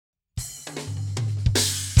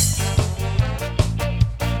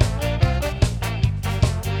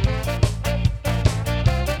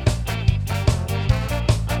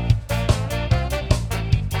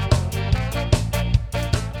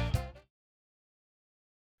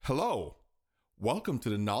Hello. Welcome to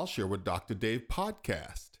the Knowledge Share with Dr. Dave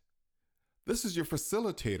podcast. This is your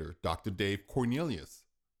facilitator, Dr. Dave Cornelius.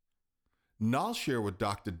 Knowledge Share with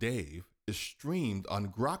Dr. Dave is streamed on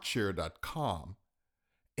grokshare.com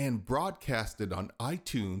and broadcasted on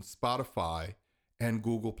iTunes, Spotify, and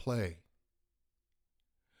Google Play.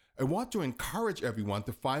 I want to encourage everyone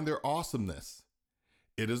to find their awesomeness.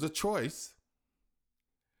 It is a choice.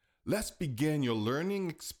 Let's begin your learning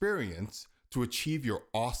experience to achieve your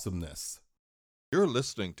awesomeness. You're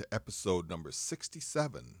listening to episode number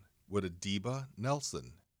 67 with Adiba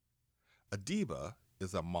Nelson. Adiba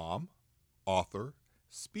is a mom, author,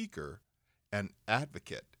 speaker, and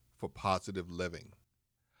advocate for positive living.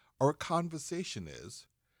 Our conversation is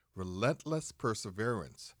Relentless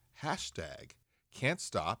Perseverance, hashtag can't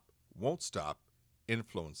stop, won't stop,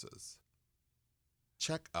 influences.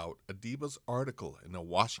 Check out Adiba's article in the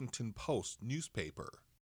Washington Post newspaper.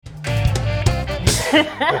 We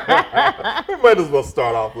might as well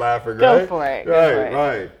start off laughing, right? Go for it.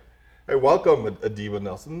 Right. Hey, welcome, Adiba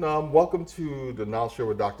Nelson. Welcome to the Knowledge Share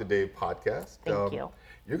with Dr. Dave podcast. Thank you.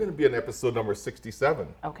 You're going to be in episode number 67.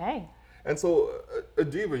 Okay. And so,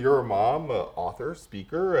 Adiba, you're a mom, author,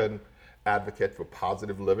 speaker, and advocate for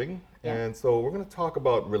positive living. Yeah. And so we're going to talk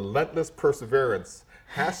about relentless perseverance,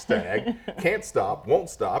 hashtag can't stop, won't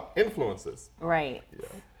stop, influences. Right. Yeah.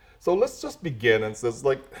 So let's just begin and says,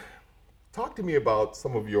 talk to me about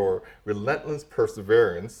some of your relentless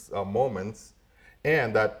perseverance moments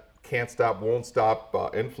and that can't stop, won't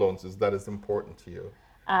stop influences that is important to you.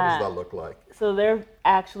 What does that look like? So there have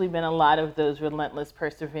actually been a lot of those relentless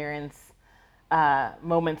perseverance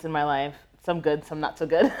moments in my life. Some good, some not so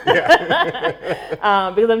good.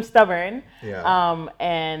 Yeah. Because I'm stubborn. Yeah.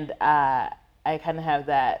 And I kind of have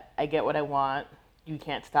that I get what I want, you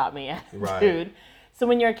can't stop me attitude. Right. So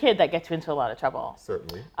when you're a kid, that gets you into a lot of trouble.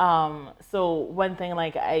 Certainly. So one thing,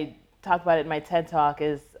 I talk about it in my TED Talk,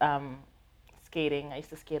 is skating. I used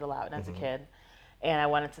to skate a lot when I was a kid, and I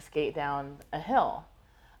wanted to skate down a hill.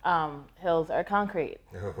 Hills are concrete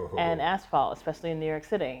and asphalt, especially in New York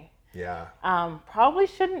City. Yeah. Probably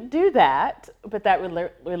shouldn't do that, but that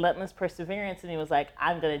relentless perseverance in me was like,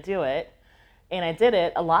 I'm going to do it. And I did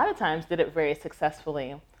it. A lot of times did it very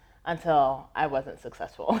successfully until I wasn't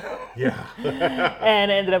successful. Yeah.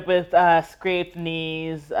 And ended up with scraped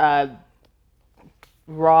knees,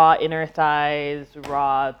 raw inner thighs,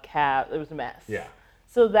 raw calf. It was a mess. Yeah.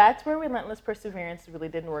 So that's where relentless perseverance really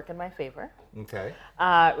didn't work in my favor. Okay.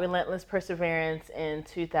 Relentless perseverance in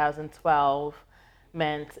 2012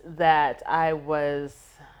 meant that I was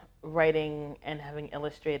writing and having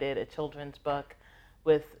illustrated a children's book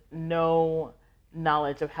with no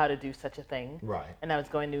knowledge of how to do such a thing. Right. And I was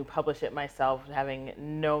going to publish it myself, having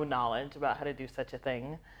no knowledge about how to do such a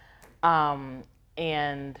thing. And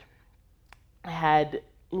I had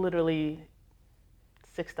literally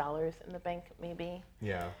 $6 in the bank, maybe.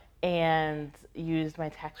 Yeah. And used my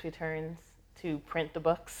tax returns to print the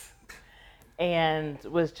books and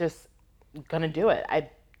was just gonna do it. I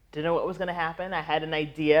didn't know what was gonna happen. I had an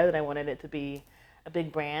idea that I wanted it to be a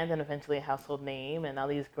big brand and eventually a household name and all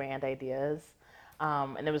these grand ideas.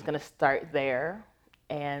 And it was gonna start there.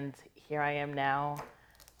 And here I am now.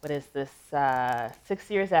 What is this? 6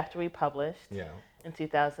 years after we published. Yeah. In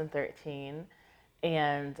 2013.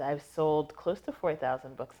 And I've sold close to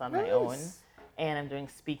 4,000 books on my own. And I'm doing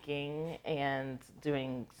speaking and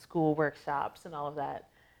doing school workshops and all of that.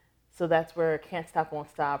 So that's where can't stop, won't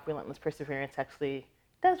stop, relentless perseverance actually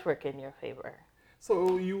does work in your favor.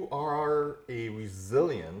 So you are a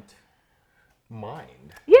resilient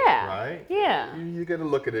mind. Yeah. Right? Yeah. You got to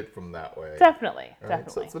look at it from that way. Definitely. Right?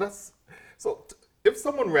 Definitely. So if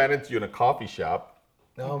someone ran into you in a coffee shop,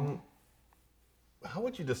 how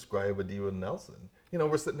would you describe Adiba Nelson?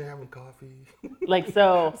 We're sitting there having coffee.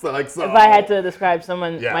 So, so. If I had to describe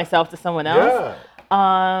Yeah. myself to someone else,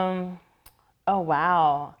 Yeah. Oh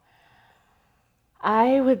wow,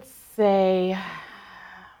 I would say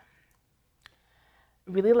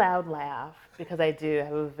really loud laugh, because I do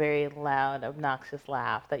have a very loud, obnoxious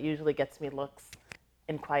laugh that usually gets me looks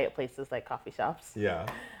in quiet places like coffee shops. Yeah.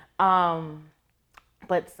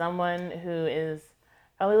 But someone who is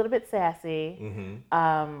probably a little bit sassy,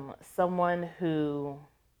 someone who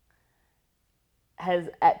has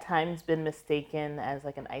at times been mistaken as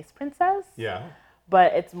like an ice princess. Yeah.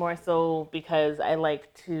 But it's more so because I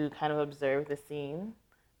like to kind of observe the scene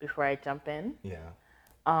before I jump in. Yeah.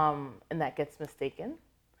 And that gets mistaken.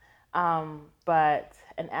 But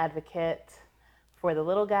an advocate for the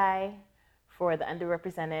little guy, for the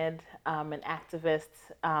underrepresented, an activist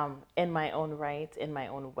in my own right, in my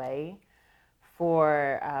own way,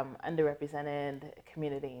 for underrepresented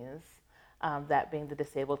communities, that being the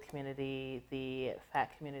disabled community, the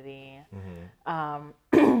fat community,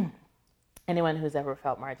 anyone who's ever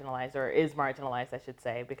felt marginalized or is marginalized, I should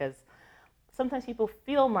say, because sometimes people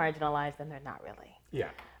feel marginalized and they're not really. Yeah.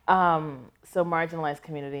 So marginalized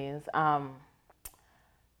communities. I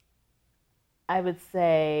would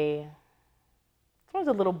say someone's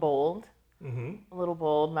a little bold,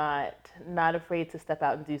 not afraid to step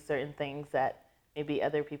out and do certain things that maybe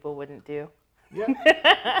other people wouldn't do.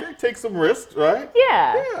 Yeah. Take some risks, right?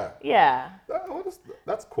 Yeah. Yeah. Yeah.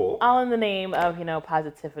 That's cool. All in the name of,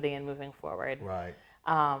 positivity and moving forward. Right.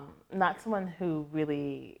 Not someone who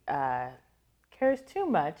really cares too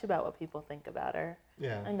much about what people think about her.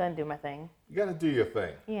 Yeah. I'm gonna do my thing. You got to do your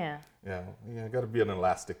thing. Yeah. Yeah. You got to be an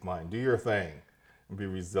elastic mind. Do your thing and be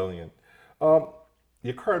resilient.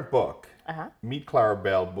 Your current book, Meet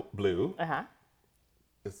Clarabelle Blue,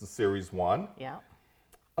 is the series 1. Yeah.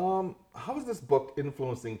 How is this book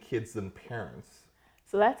influencing kids and parents?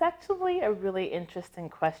 So that's actually a really interesting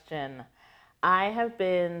question. I have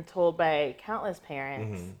been told by countless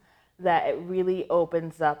parents that it really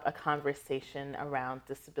opens up a conversation around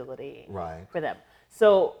disability for them.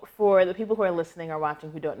 So for the people who are listening or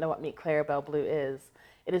watching who don't know what Meet Clarabelle Blue is,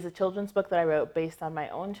 it is a children's book that I wrote based on my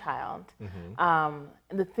own child. And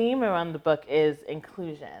the theme around the book is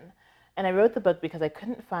inclusion. And I wrote the book because I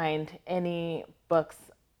couldn't find any books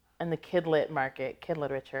in the kid lit market, kid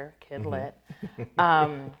literature, kid lit,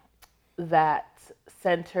 that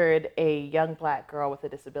centered a young black girl with a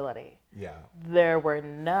disability. Yeah. There were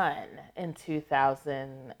none in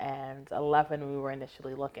 2011 when we were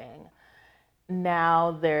initially looking.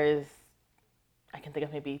 Now I can think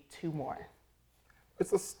of maybe 2 more.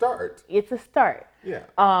 It's a start. It's a start. Yeah.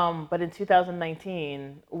 But in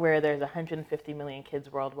 2019, where there's 150 million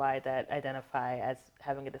kids worldwide that identify as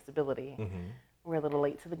having a disability, we're a little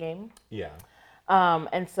late to the game. Yeah.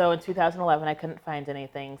 And so in 2011, I couldn't find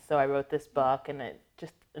anything, so I wrote this book, and it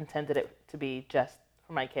just intended it to be just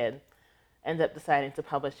for my kid. Ended up deciding to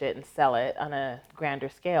publish it and sell it on a grander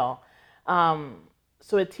scale.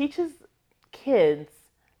 So it teaches kids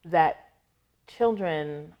that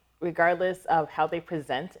children, regardless of how they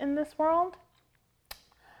present in this world,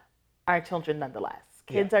 are children nonetheless.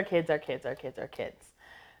 Kids are kids are kids are kids are kids.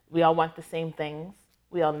 We all want the same things.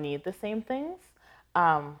 We all need the same things.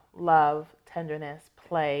 Love, tenderness,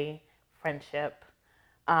 play, friendship.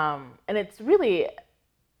 And it's really,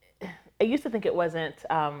 I used to think it wasn't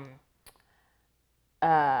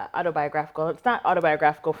autobiographical. It's not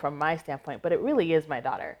autobiographical from my standpoint, but it really is my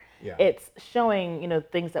daughter. Yeah. It's showing,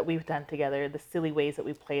 things that we've done together, the silly ways that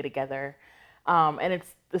we play together. And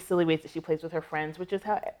it's the silly ways that she plays with her friends, which is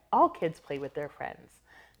how all kids play with their friends.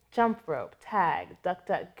 Jump rope, tag, duck,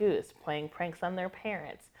 duck, goose, playing pranks on their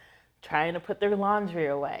parents, trying to put their laundry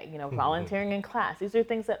away, volunteering in class. These are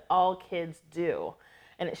things that all kids do.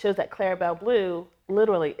 And it shows that Clarabelle Blue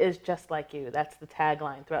literally is just like you. That's the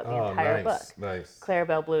tagline throughout the entire book. Nice.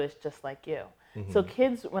 Clarabelle Blue is just like you. So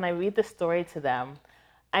kids, when I read the story to them,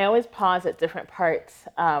 I always pause at different parts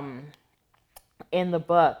in the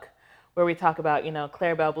book where we talk about,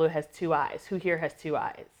 Clarabelle Blue has 2 eyes. Who here has 2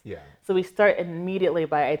 eyes? Yeah. So we start immediately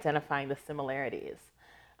by identifying the similarities.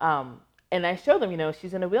 And I show them,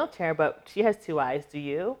 she's in a wheelchair, but she has 2 eyes. Do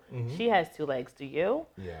you? She has 2 legs. Do you?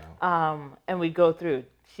 Yeah. And we go through.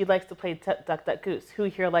 She likes to play duck, duck, goose. Who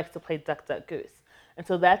here likes to play duck, duck, goose? And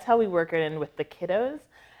so that's how we work it in with the kiddos.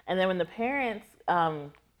 And then when the parents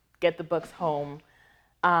get the books home,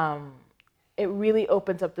 it really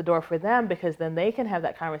opens up the door for them, because then they can have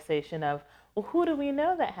that conversation of, well, who do we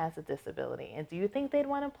know that has a disability? And do you think they'd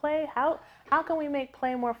want to play? How can we make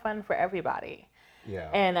play more fun for everybody? Yeah.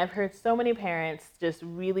 And I've heard so many parents just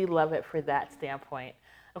really love it for that standpoint.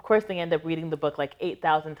 Of course, they end up reading the book like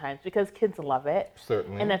 8,000 times because kids love it.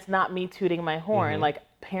 Certainly. And that's not me tooting my horn. Like,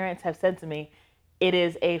 parents have said to me, it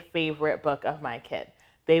is a favorite book of my kid.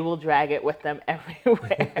 They will drag it with them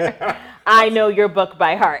everywhere. I know your book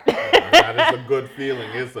by heart. That is a good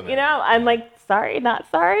feeling, isn't it? I'm like, sorry, not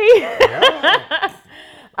sorry. Yeah.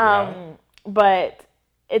 But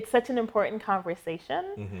it's such an important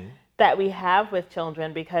conversation that we have with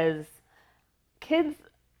children, because kids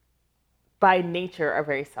by nature are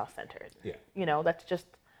very self-centered. Yeah. That's just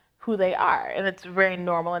who they are, and it's very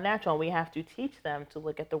normal and natural. And we have to teach them to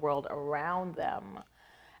look at the world around them,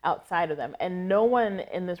 outside of them. And no one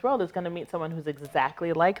in this world is going to meet someone who's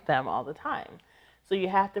exactly like them all the time. So you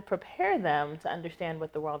have to prepare them to understand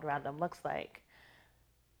what the world around them looks like.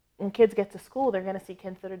 When kids get to school, they're going to see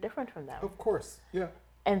kids that are different from them. Of course. Yeah.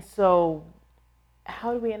 And so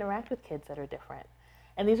how do we interact with kids that are different?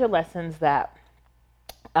 And these are lessons that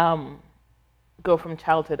go from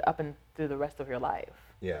childhood up and through the rest of your life.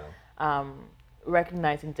 Yeah.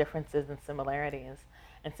 Recognizing differences and similarities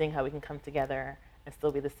and seeing how we can come together and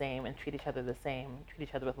still be the same and treat each other the same, treat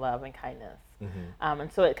each other with love and kindness.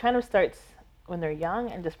 And so it kind of starts when they're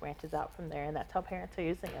young and just branches out from there, and that's how parents are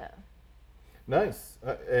using it. Nice.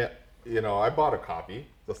 I bought a copy,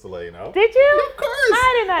 just to let you know. Did you? Yeah, of course.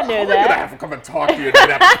 I did not know I'm that. gonna have to come and talk to you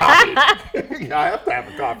and have a copy. Yeah, I have to have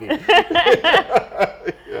a copy.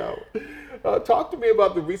 Talk to me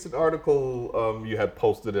about the recent article you had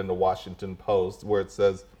posted in the Washington Post, where it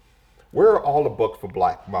says, "Where are all the books for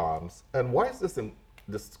Black moms, and why is this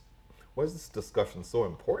discussion so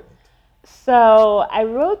important?" So I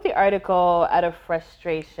wrote the article out of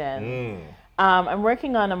frustration. I'm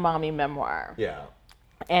working on a mommy memoir. Yeah.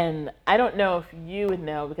 And I don't know if you would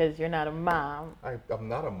know because you're not a mom. I'm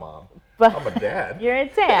not a mom. But I'm a dad. You're a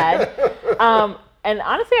dad. And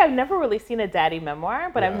honestly, I've never really seen a daddy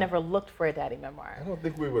memoir, but I've never looked for a daddy memoir. I don't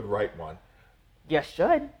think we would write one. You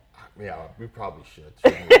should. Yeah, we probably should.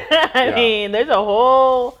 I mean, there's a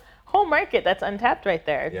whole market that's untapped right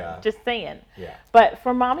there. Yeah. Just saying. Yeah. But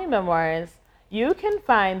for mommy memoirs, you can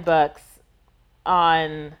find books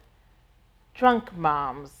on drunk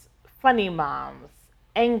moms, funny moms,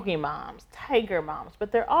 angry moms, tiger moms,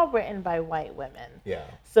 but they're all written by white women. Yeah.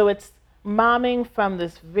 So it's momming from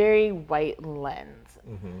this very white lens.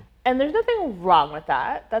 And there's nothing wrong with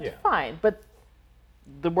that. That's fine. But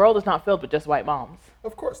the world is not filled with just white moms.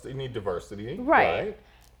 Of course, they need diversity. Right.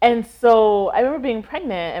 And so I remember being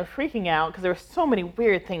pregnant and freaking out because there were so many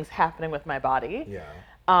weird things happening with my body. Yeah.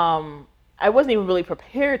 I wasn't even really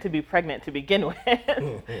prepared to be pregnant to begin with.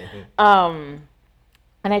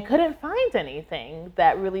 And I couldn't find anything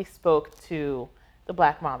that really spoke to the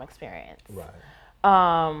Black mom experience. Right.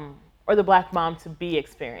 Or the Black mom to be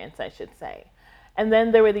experience, I should say. And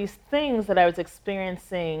then there were these things that I was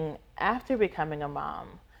experiencing after becoming a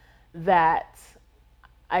mom that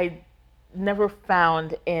I never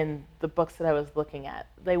found in the books that I was looking at.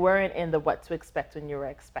 They weren't in the What to Expect When You Were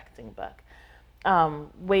Expecting book.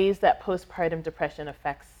 Ways that postpartum depression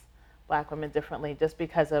affects Black women differently just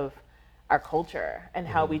because of our culture and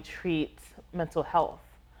how we treat mental health.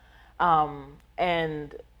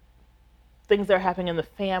 And things that are happening in the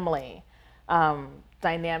family,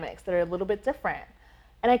 dynamics that are a little bit different.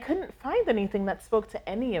 And I couldn't find anything that spoke to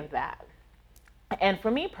any of that. And for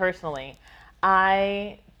me personally,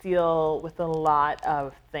 I deal with a lot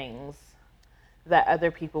of things that other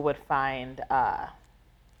people would find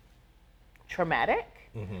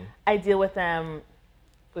traumatic. I deal with them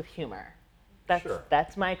with humor.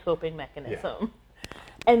 That's my coping mechanism. Yeah.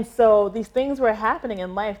 And so these things were happening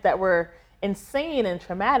in life that were insane and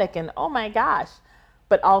traumatic and oh my gosh,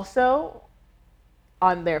 but also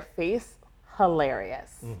on their face,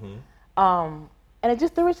 hilarious. And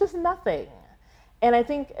there was just nothing. And I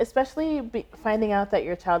think especially finding out that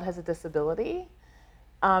your child has a disability,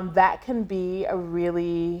 that can be a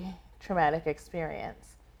really traumatic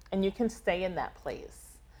experience. And you can stay in that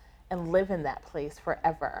place and live in that place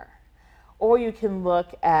forever. Or you can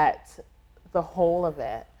look at the whole of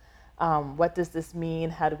it. What does this mean?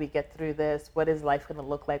 How do we get through this? What is life going to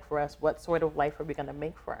look like for us? What sort of life are we going to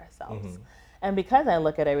make for ourselves? And because I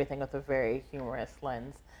look at everything with a very humorous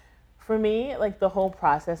lens, for me, like the whole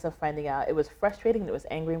process of finding out, it was frustrating, it was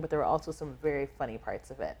angering, but there were also some very funny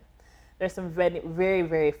parts of it. There's some very, very,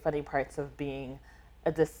 very funny parts of being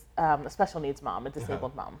a special needs mom, a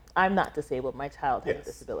disabled mom. I'm not disabled. My child has a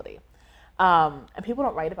disability. And people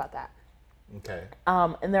don't write about that. Okay.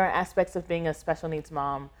 And there are aspects of being a special needs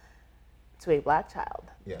mom to a Black child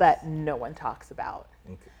that no one talks about.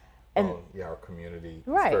 Okay. And our community is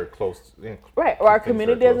right. very close. Right, or our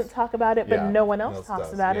community doesn't talk about it, but Yeah, no one else else talks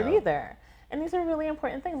does, about it yeah. either. And these are really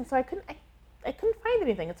important things. And so I couldn't find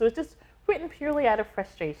anything. And so it's just written purely out of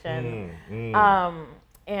frustration.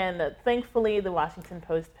 And thankfully, the Washington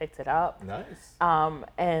Post picked it up. Nice.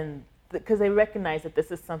 And because they recognize that this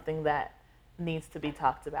is something that needs to be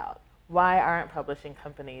talked about. Why aren't publishing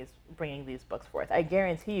companies bringing these books forth? I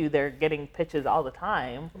guarantee you they're getting pitches all the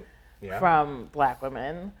time from Black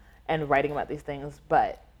women and writing about these things,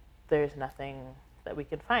 but there's nothing that we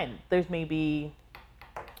can find. There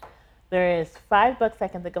is 5 books I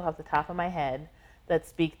can think of off the top of my head that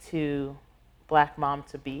speak to Black mom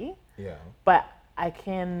to be. Yeah. But I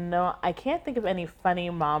can't think of any funny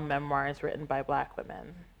mom memoirs written by Black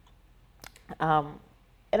women. And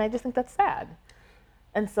I just think that's sad.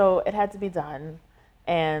 And so it had to be done.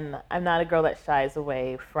 And I'm not a girl that shies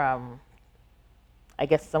away from, I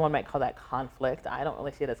guess someone might call that conflict. I don't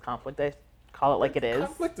really see it as conflict. I call it like it is.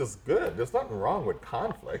 Conflict is good. There's nothing wrong with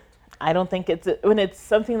conflict. I don't think when it's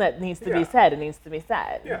something that needs to be said, it needs to be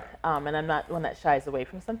said. Yeah. And I'm not one that shies away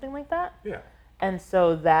from something like that. Yeah. And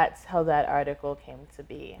so that's how that article came to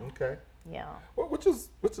be. Okay. Yeah. Well, which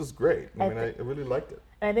is great. I really liked it.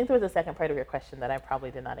 And I think there was a second part of your question that I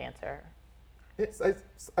probably did not answer. Yes,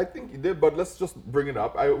 I think you did, but let's just bring it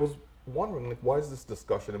up. I was wondering, like, why is this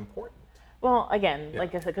discussion important? Well, again, Yeah.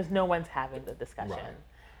 like I said, because no one's having the discussion. Right.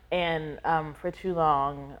 And for too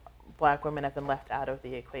long, Black women have been left out of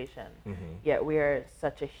the equation. Yet we are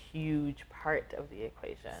such a huge part of the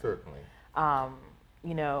equation. Certainly.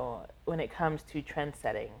 You know, when it comes to trend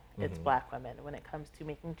setting, it's Black women. When it comes to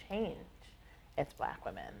making change, it's Black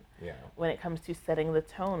women. Yeah. When it comes to setting the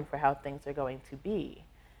tone for how things are going to be,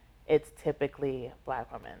 it's typically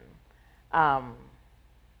Black women.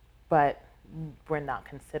 But we're not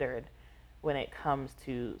considered when it comes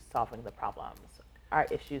to solving the problems. Our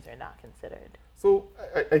issues are not considered. So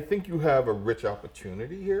I think you have a rich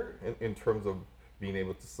opportunity here in terms of being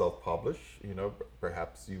able to self-publish. You know,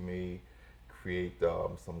 perhaps you may create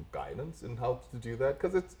some guidance in how to do that,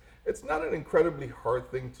 because it's not an incredibly hard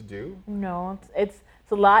thing to do. No, it's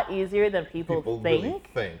a lot easier than people think. Really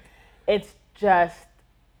think. It's just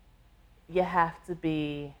you have to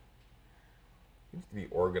be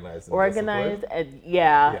organized. And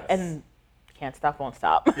yes. And can't stop, won't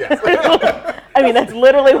stop. Yes. I mean, that's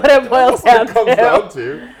literally what it boils down to. Comes down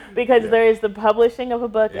to. Because there is the publishing of a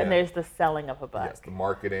book and Yeah. there's the selling of a book. Yes, the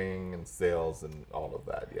marketing and sales and all of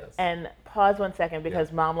that. Yes. And pause 1 second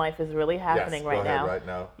because mom life is really happening right now. Right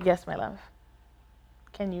now. Yes, my love.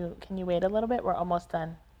 Can you wait a little bit? We're almost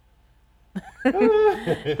done.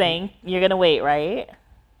 You're gonna wait, right?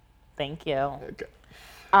 Thank you. Okay.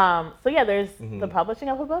 So yeah, there's the publishing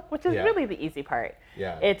of a book, which is really the easy part.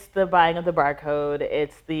 Yeah. It's the buying of the barcode.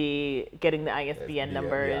 It's the getting the ISBN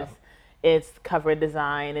numbers. It's cover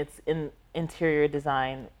design. It's interior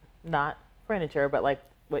design, not furniture, but like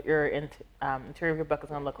what your interior of your book is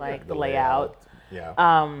going to look like, the layout.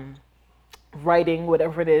 Yeah. Writing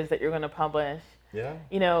whatever it is that you're going to publish. Yeah.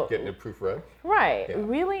 You know, getting it proofread. Right. Yeah.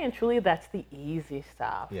 Really and truly, that's the easy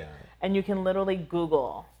stuff. Yeah. And you can literally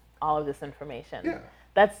Google all of this information. Yeah.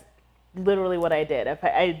 That's literally what I did.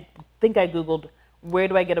 I think I Googled, where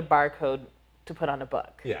do I get a barcode to put on a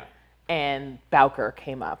book? Yeah. And Bowker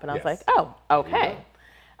came up, and I was like, oh, okay.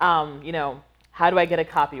 You know, how do I get a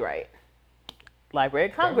copyright? Library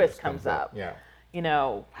of Congress comes up. Yeah. You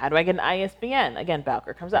know, how do I get an ISBN? Again,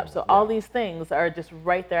 Bowker comes up. So all these things are just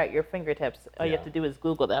right there at your fingertips. All you have to do is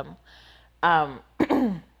Google them.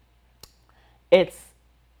 It's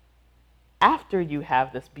after you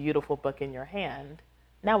have this beautiful book in your hand,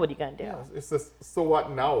 now what are you going to do? Yeah, it's just, so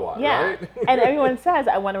what, now what, yeah. right? And everyone says,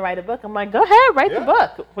 I want to write a book. I'm like, go ahead, write the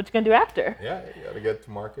book. What you going to do after? Yeah, you got to get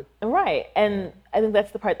to market. Right. And I think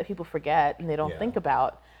that's the part that people forget and they don't think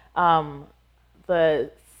about.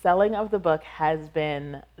 The selling of the book has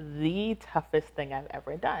been the toughest thing I've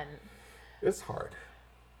ever done. It's hard.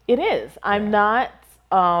 It is. I'm not,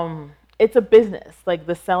 it's a business. Like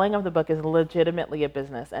the selling of the book is legitimately a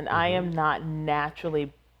business, and I am not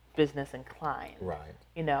naturally business inclined. Right.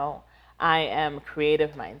 You know, I am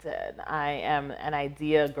creative minded. I am an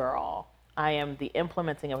idea girl. I am the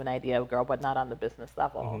implementing of an idea girl, but not on the business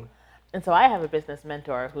level. And so I have a business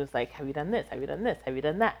mentor who's like, have you done this? Have you done this? Have you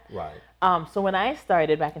done that? Right. So when I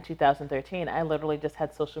started back in 2013, I literally just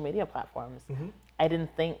had social media platforms. I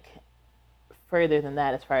didn't think further than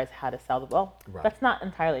that as far as how to sell the book. Right. That's not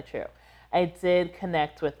entirely true. I did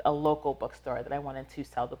connect with a local bookstore that I wanted to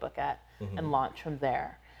sell the book at and launch from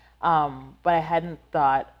there. But I hadn't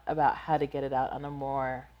thought about how to get it out on a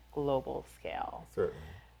more global scale. Certainly.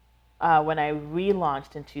 When I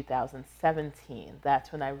relaunched in 2017,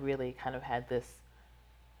 that's when I really kind of had this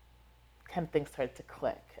kind of thing started to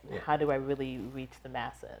click. How do I really reach the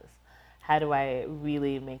masses? How do I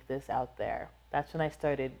really make this out there? That's when I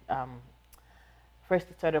started, first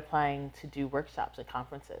I started applying to do workshops at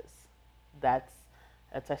conferences. That's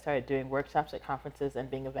I started doing workshops at conferences and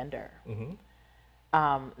being a vendor.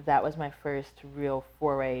 That was my first real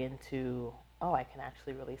foray into, I can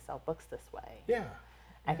actually really sell books this way. Yeah.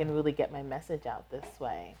 I can really get my message out this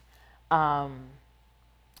way. And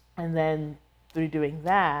then through doing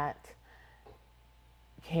that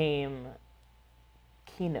came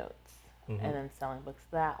keynotes and then selling books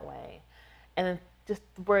that way. And then just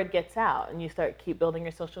the word gets out and you keep building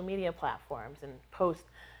your social media platforms and post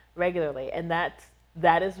regularly. And that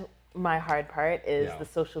is my hard part is the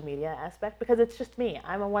social media aspect, because it's just me.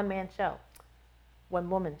 I'm a one-man show,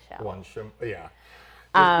 one-woman show. Yeah.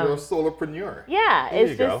 You're a solopreneur. Yeah,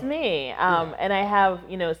 it's just me. And I have,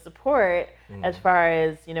 support as far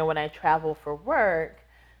as, when I travel for work,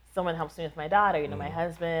 someone helps me with my daughter, my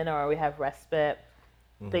husband, or we have respite,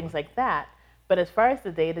 things like that. But as far as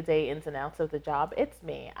the day-to-day ins and outs of the job, it's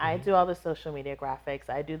me. I do all the social media graphics.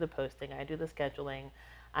 I do the posting. I do the scheduling.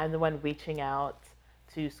 I'm the one reaching out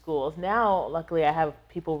to schools. Now, luckily, I have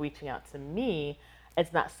people reaching out to me.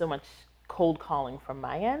 It's not so much cold calling from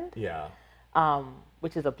my end. Yeah.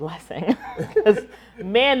 Which is a blessing. Because,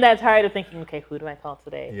 man, that's hard of thinking, okay, who do I call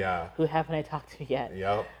today? Yeah. Who haven't I talked to yet?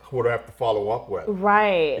 Yeah. Who do I have to follow up with?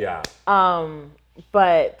 Right. Yeah.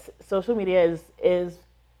 But social media is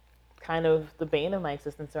kind of the bane of my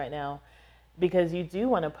existence right now because you do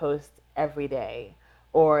want to post every day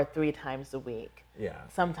or 3 times a week. Yeah.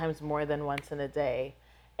 Sometimes more than once in a day.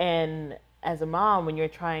 And as a mom, when you're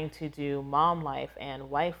trying to do mom life and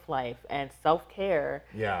wife life and self-care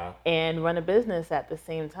Yeah. and run a business at the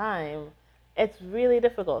same time, it's really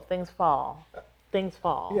difficult. Things fall. Things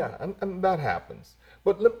fall. Yeah, and that happens.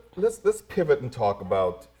 But let's pivot and talk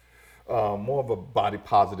about more of a body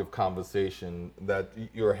positive conversation that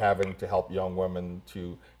you're having to help young women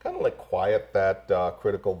to kind of like quiet that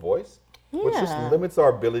critical voice, which just Yeah. limits our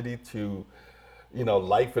ability to,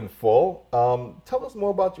 life in full. Tell us more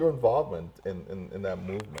about your involvement in that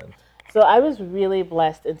movement. So I was really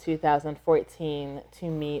blessed in 2014 to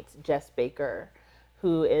meet Jess Baker,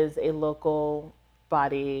 who is a local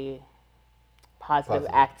body positive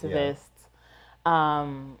Positive, yeah.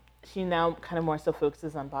 activist. She now kind of more so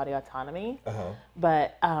focuses on body autonomy, Uh-huh.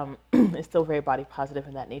 but is still very body positive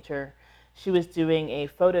in that nature. She was doing a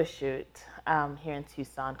photo shoot here in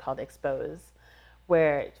Tucson called Expose,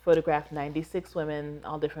 where it photographed 96 women,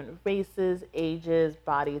 all different races, ages,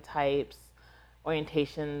 body types,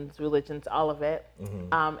 orientations, religions, all of it,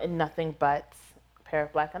 in nothing but a pair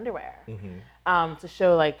of black underwear, to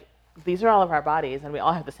show like these are all of our bodies and we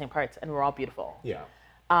all have the same parts and we're all beautiful. Yeah.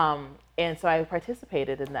 And so I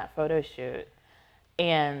participated in that photo shoot,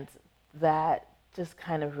 and that just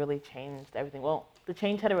kind of really changed everything. Well, the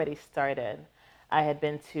change had already started. I had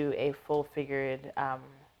been to a full-figured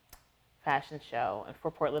fashion show, and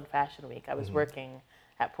for Portland Fashion Week, I was working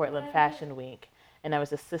at Portland Fashion Week, and I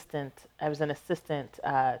was an assistant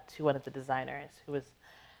to one of the designers who was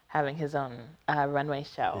having his own runway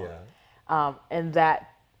show. Yeah. And that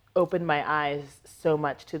opened my eyes so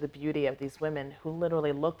much to the beauty of these women who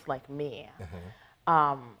literally looked like me.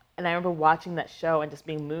 And I remember watching that show and just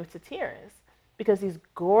being moved to tears because these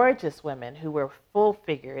gorgeous women who were full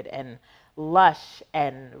figured and lush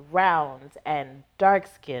and round and dark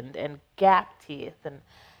skinned and gap teeth, and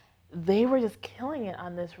they were just killing it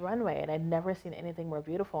on this runway, and I'd never seen anything more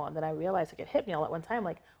beautiful. And then I realized, like, it hit me all at one time,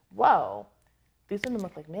 like, whoa, these women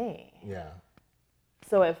look like me. Yeah.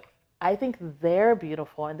 So if I think they're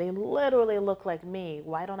beautiful and they literally look like me,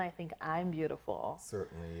 why don't I think I'm beautiful?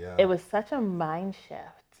 Certainly, yeah. It was such a mind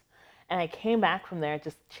shift. And I came back from there, it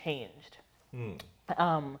just changed.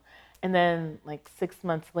 And then like 6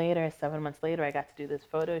 months later, 7 months later, I got to do this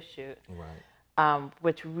photo shoot, Right.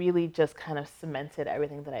 which really just kind of cemented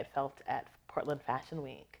everything that I felt at Portland Fashion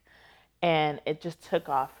Week. And it just took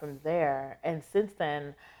off from there. And since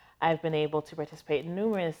then, I've been able to participate in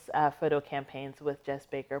numerous photo campaigns with Jess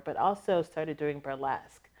Baker, but also started doing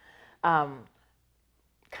burlesque, kind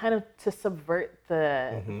of to subvert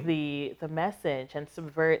the message and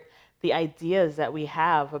subvert the ideas that we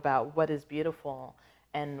have about what is beautiful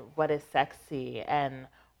and what is sexy and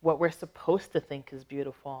what we're supposed to think is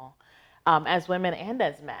beautiful, as women and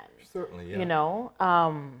as men. Certainly, yeah. You know,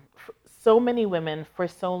 so many women for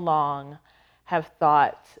so long have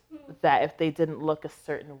thought that if they didn't look a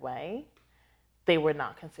certain way, they were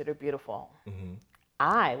not considered beautiful.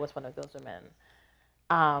 I was one of those women.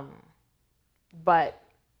 But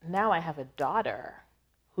now I have a daughter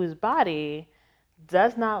whose body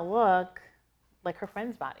does not look like her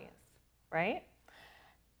friends' bodies, right?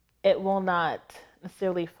 It will not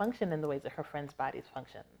necessarily function in the ways that her friends' bodies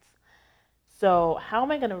functions. So how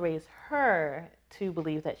am I going to raise her to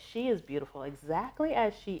believe that she is beautiful exactly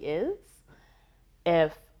as she is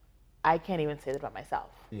if I can't even say that about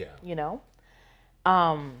myself? Yeah. You know?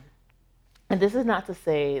 And this is not to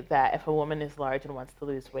say that if a woman is large and wants to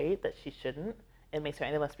lose weight, that she shouldn't. It makes her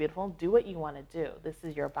any less beautiful. Do what you want to do. This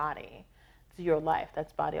is your body. It's your life.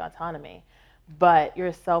 That's body autonomy. But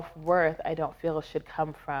your self-worth, I don't feel, should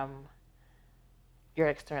come from your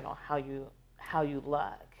external, how you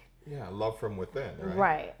look. Yeah, love from within, right?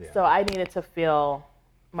 Right. Yeah. So I needed to feel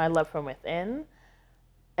my love from within.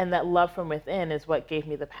 And that love from within is what gave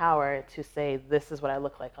me the power to say, this is what I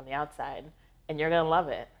look like on the outside. And you're going to love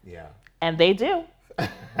it. Yeah. And they do.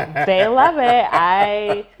 They love it.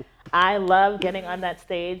 I love getting on that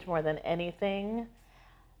stage more than anything.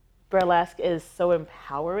 Burlesque is so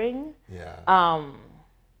empowering. Yeah.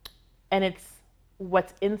 And it's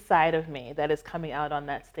what's inside of me that is coming out on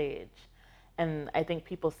that stage. And I think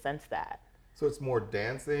people sense that. So it's more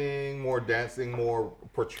dancing, more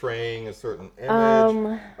portraying a certain image.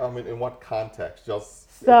 Um, In what context?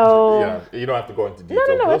 Just, so, yeah, you don't have to go into no, details,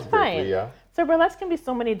 no, it's just briefly, fine. yeah? So burlesque can be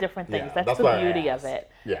so many different things. Yeah, That's that's the why I beauty of asked.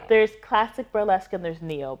 it. Yeah. There's classic burlesque and there's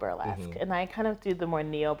neo burlesque. And I kind of do the more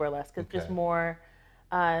neo burlesque. It's just Okay. more,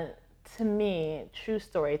 uh, to me, true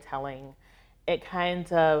storytelling. It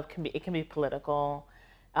kind of can be, it can be political.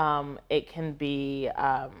 It can be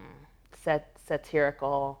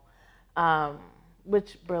satirical, um,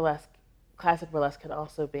 which burlesque, classic burlesque can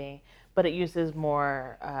also be, but it uses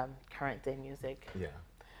more current day music. Yeah.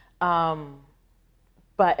 Um,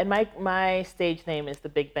 but and my stage name is the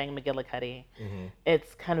Big Bang McGillicuddy.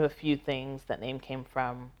 It's kind of a few things that name came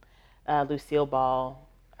from. Lucille Ball,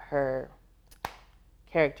 her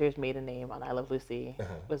character's maiden name on I Love Lucy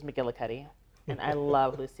was McGillicuddy, and I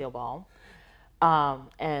love Lucille Ball.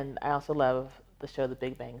 And I also love the show The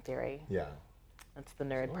Big Bang Theory. Yeah. That's the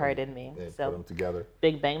nerd part in me. They So put them together.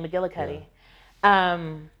 Big Bang McGillicuddy.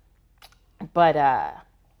 But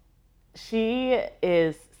she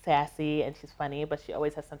is sassy and she's funny, but she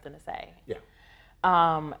always has something to say. Yeah.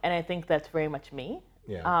 And I think that's very much me.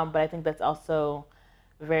 Yeah. But I think that's also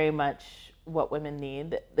very much what women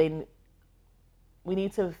need. We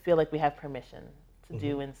need to feel like we have permission to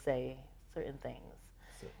do and say certain things.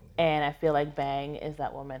 Certainly. And I feel like Bang is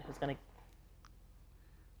that woman who's gonna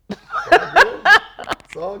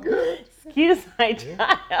It's all good. excuse my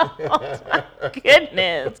child.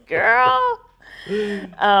 Goodness, girl.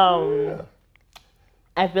 I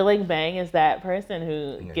feel like Bang is that person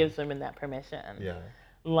who gives women that permission. Yeah.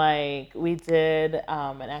 Like we did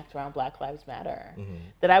an act around Black Lives Matter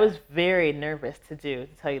that I was very nervous to do,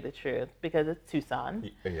 to tell you the truth, because it's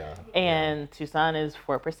Tucson. Yeah. And Tucson is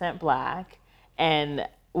 4% Black. And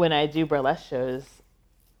when I do burlesque shows,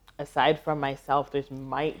 aside from myself, there's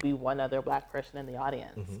might be one other Black person in the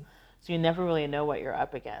audience. So you never really know what you're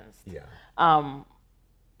up against. Yeah.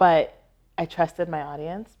 But I trusted my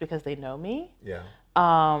audience because they know me. Yeah.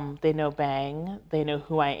 They know Bang. They know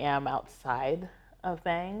who I am outside of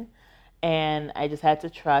Bang. And I just had to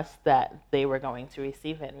trust that they were going to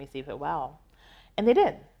receive it and receive it well. And they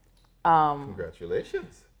did.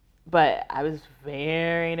 Congratulations. But I was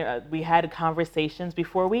we had conversations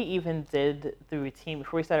before we even did the routine,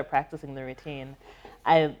 before we started practicing the routine.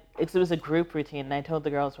 It was a group routine, and I told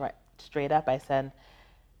the girls right straight up, I said,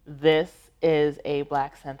 this is a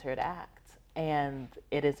Black-centered act, and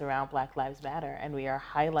it is around Black Lives Matter, and we are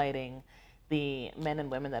highlighting the men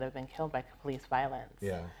and women that have been killed by police violence.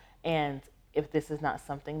 Yeah. And if this is not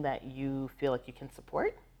something that you feel like you can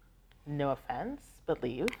support, no offense, but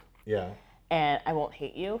leave. Yeah. And I won't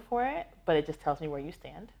hate you for it, but it just tells me where you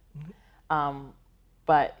stand.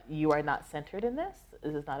 But you are not centered in this.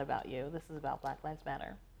 This is not about you. This is about Black Lives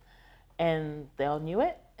Matter. And they all knew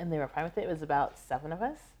it, and they were fine with it. It was about 7 of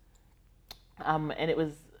us. And it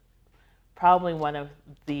was probably one of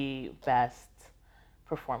the best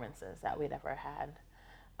performances that we'd ever had.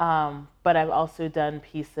 But I've also done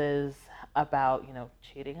pieces about,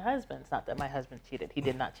 cheating husbands. Not that my husband cheated. He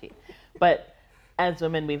did not cheat. But as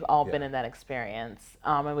women, we've all been in that experience.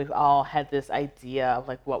 And we've all had this idea of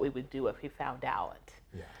like what we would do if we found out.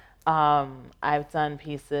 Yeah. I've done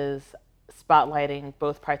pieces spotlighting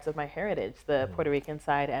both parts of my heritage, the Puerto Rican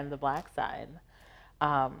side and the Black side.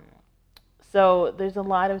 So there's a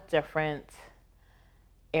lot of different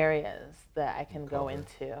areas that I can go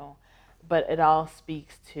into, but it all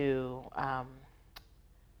speaks to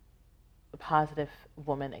the positive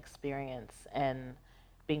woman experience and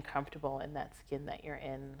being comfortable in that skin that you're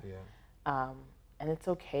in. Yeah. And it's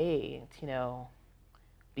okay to,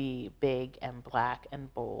 be big and Black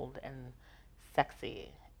and bold and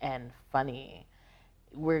sexy and funny.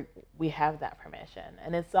 We have that permission.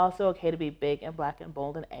 And it's also okay to be big and Black and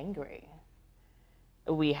bold and angry.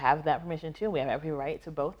 We have that permission too. We have every right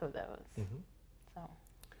to both of those. So,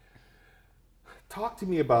 talk to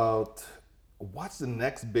me about what's the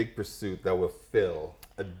next big pursuit that will fill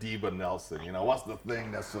Adiba Nelson? What's the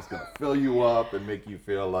thing that's just going to fill you up and make you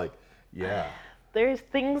feel like, yeah. There's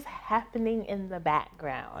things happening in the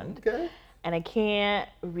background. Okay. And I can't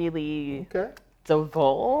really Okay.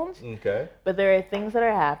 divulge. Okay. But there are things that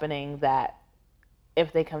are happening that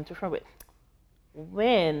if they come to fruition,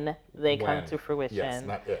 when they come to fruition, Yes,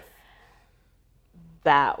 not if.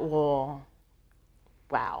 that will,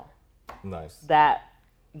 wow. Nice.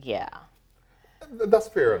 Yeah. That's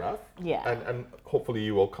fair enough. Yeah. And hopefully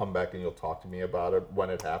you will come back and you'll talk to me about it when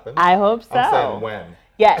it happens. I hope so. I'm saying when.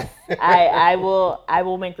 Yes, I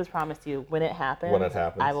will make this promise to you. When it happens,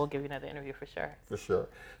 I will give you another interview for sure. For sure.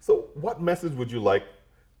 So what message would you like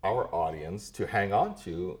our audience to hang on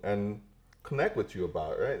to and connect with you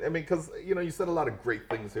about, right? I mean, because you said a lot of great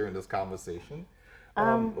things here in this conversation.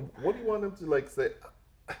 What do you want them to like say?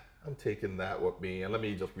 I'm taking that with me, and let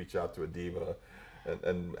me just reach out to Adiba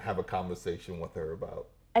and have a conversation with her about.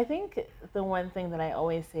 I think the one thing that I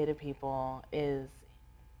always say to people is,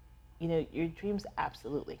 your dreams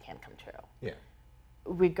absolutely can come true. Yeah.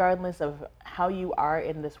 Regardless of how you are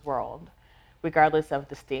in this world, regardless of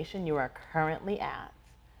the station you are currently at,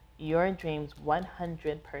 your dreams 100%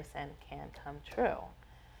 can come true.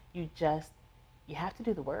 You have to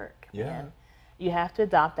do the work, Yeah. man. You have to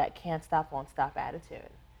adopt that can't stop, won't stop attitude.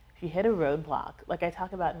 If you hit a roadblock, like I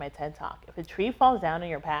talk about in my TED Talk, if a tree falls down in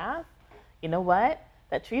your path, you know what?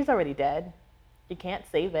 That tree's already dead. You can't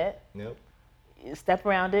save it. Yep. Step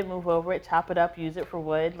around it, move over it, chop it up, use it for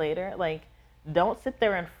wood later. Like, don't sit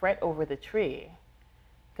there and fret over the tree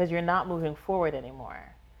because you're not moving forward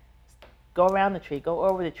anymore. Go around the tree, go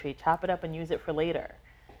over the tree, chop it up and use it for later.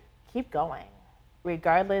 Keep going.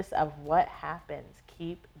 Regardless of what happens,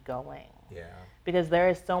 keep going. Yeah. Because there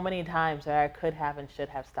are so many times that I could have and should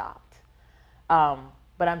have stopped.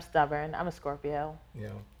 But I'm stubborn. I'm a Scorpio. Yeah.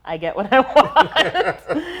 I get what I want.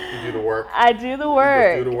 You do the work. I do the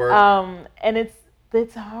work. You just do the work. And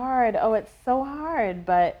it's hard. Oh, it's so hard,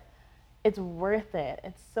 but it's worth it.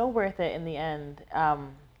 It's so worth it in the end.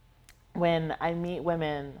 When I meet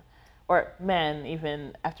women or men,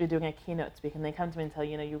 even after doing a keynote speak, and they come to me and tell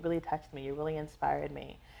you really touched me, you really inspired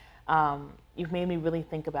me, you've made me really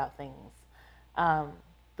think about things.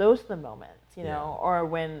 Those are the moments, or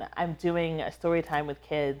when I'm doing a story time with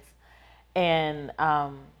kids and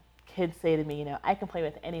kids say to me, I can play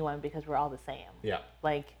with anyone because we're all the same. Yeah.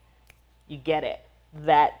 Like, you get it.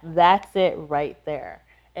 That's it right there.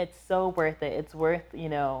 It's so worth it. It's worth,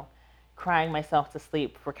 crying myself to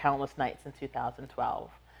sleep for countless nights in 2012.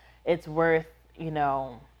 It's worth,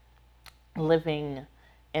 living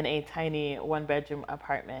in a tiny one-bedroom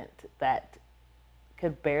apartment that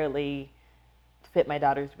could barely fit my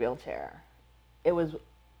daughter's wheelchair. It was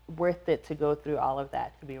worth it to go through all of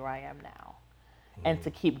that to be where I am now and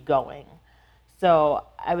to keep going. So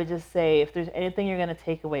I would just say, if there's anything you're going to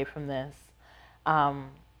take away from this,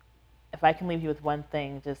 if I can leave you with one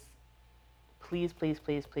thing, just please, please,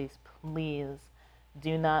 please, please, please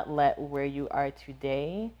do not let where you are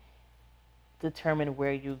today determine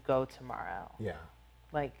where you go tomorrow. Yeah.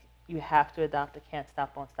 Like, you have to adopt a can't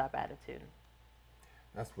stop, won't stop attitude.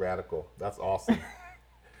 That's radical. That's awesome.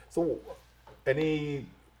 So, any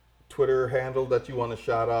Twitter handle that you want to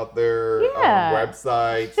shout out there? Yeah.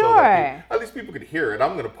 Website? Sure. So that at least people could hear it.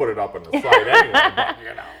 I'm going to put it up on the site anyway, but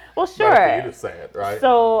Well, sure. Better for you to say it, right?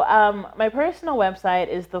 So my personal website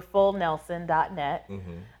is thefullnelson.net.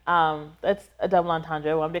 Mm-hmm. That's a double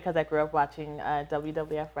entendre. One, because I grew up watching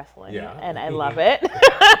WWF wrestling, Yeah. and I love it.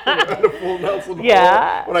 The full Nelson.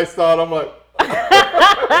 Yeah. When I saw it, I'm like,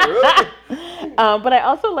 really? But I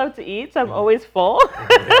also love to eat, so I'm always full.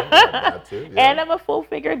 That too, yeah. And I'm a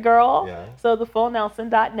full-figured girl. Yeah. So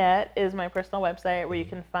thefullnelson.net is my personal website where you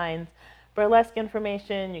can find burlesque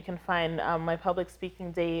information. You can find my public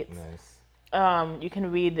speaking dates. Nice. You can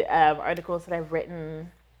read articles that I've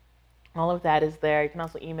written. All of that is there. You can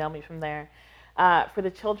also email me from there. For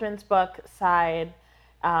the children's book side,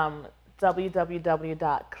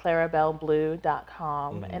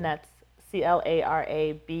 www.clarabelleblue.com, and that's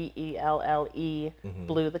CLARABELLE,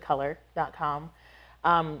 blue, the color.com.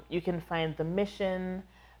 You can find the mission,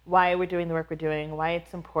 why we're doing the work we're doing, why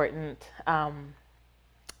it's important.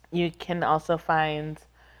 You can also find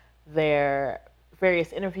their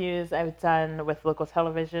various interviews I've done with local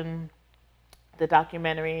television, the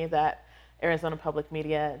documentary that Arizona Public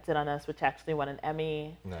Media did on us, which actually won an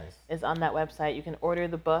Emmy, is on that website. You can order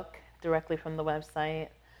the book directly from the website.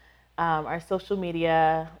 Our social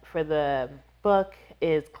media for the book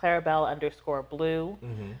is Clarabelle_Blue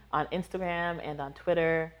on Instagram and on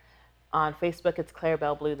Twitter. On Facebook, it's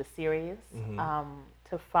Clarabelle Blue, the series.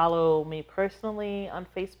 To follow me personally on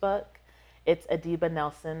Facebook, it's Adiba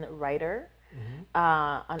Nelson Writer.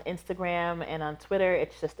 On Instagram and on Twitter,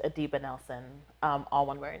 it's just Adiba Nelson, all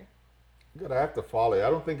one word. Good, I have to follow you. I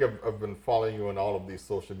don't think I've been following you on all of these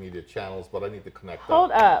social media channels, but I need to connect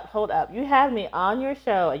Hold up. You have me on your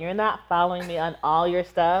show and you're not following me on all your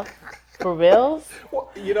stuff? For reals? Well,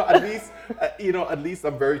 at least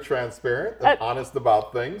I'm very transparent and honest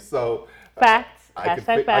about things. So facts. I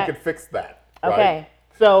could fix that. Right? Okay.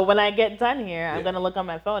 So when I get done here, I'm going to look on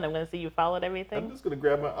my phone. I'm going to see you followed everything. I'm just going to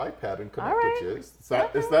grab my iPad and connect right. with you. It's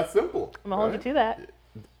that simple. I'm going to hold you to that.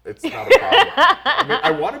 It's not a problem. I mean, I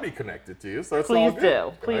want to be connected to you, so it's all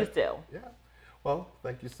good. Please do. Yeah. Well,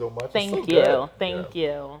 thank you so much. Thank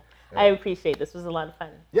you. I appreciate this. This was a lot of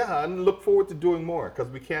fun. Yeah, and look forward to doing more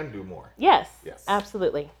because we can do more. Yes. Yes.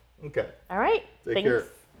 Absolutely. Okay. All right. Take Thanks. care.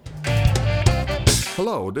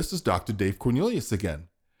 Hello, this is Dr. Dave Cornelius again.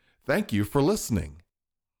 Thank you for listening.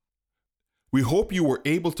 We hope you were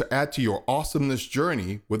able to add to your awesomeness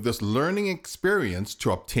journey with this learning experience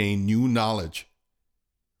to obtain new knowledge.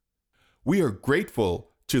 We are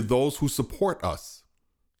grateful to those who support us.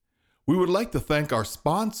 We would like to thank our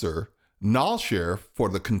sponsor, Nullshare, for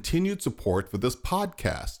the continued support for this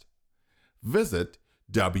podcast. Visit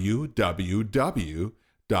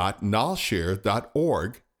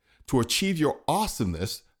www.nullshare.org to achieve your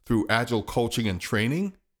awesomeness through agile coaching and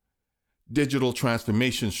training, digital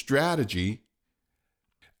transformation strategy,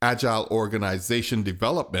 agile organization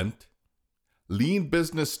development, lean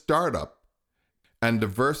business startup, and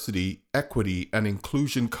diversity, equity, and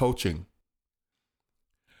inclusion coaching.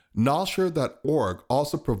 Nullshare.org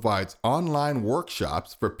also provides online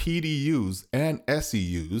workshops for PDUs and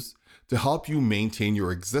SEUs to help you maintain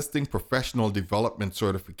your existing professional development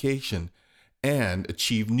certification and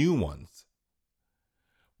achieve new ones.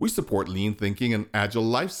 We support lean thinking and agile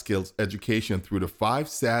life skills education through the 5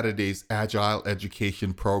 Saturdays Agile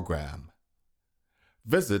Education Program.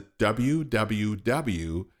 Visit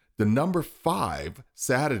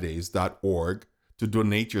www.5saturdays.org to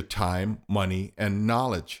donate your time, money, and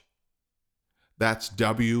knowledge. That's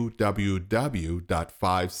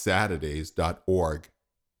www.5saturdays.org.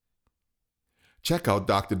 Check out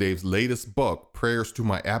Dr. Dave's latest book, Prayers to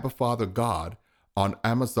My Abba Father God, on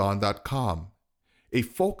Amazon.com, a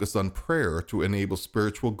focus on prayer to enable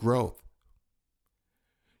spiritual growth.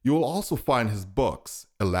 You will also find his books,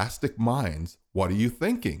 Elastic Minds, What Are You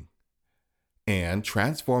Thinking? And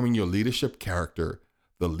Transforming Your Leadership Character,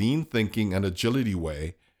 The Lean Thinking and Agility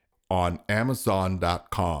Way, on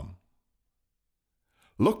Amazon.com.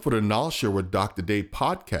 Look for the Nullshare with Dr. Dave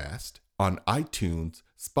podcast on iTunes,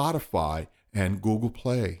 Spotify, and Google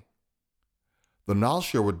Play. The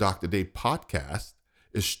Nullshare with Dr. Dave podcast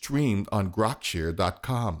is streamed on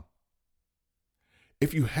grokshare.com.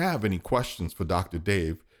 If you have any questions for Dr.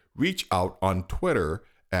 Dave, reach out on Twitter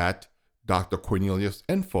at Dr. Cornelius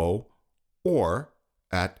Info or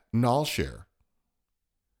at Nullshare.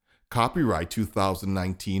 Copyright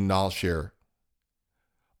 2019 Nullshare.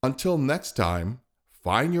 Until next time,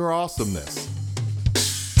 find your awesomeness.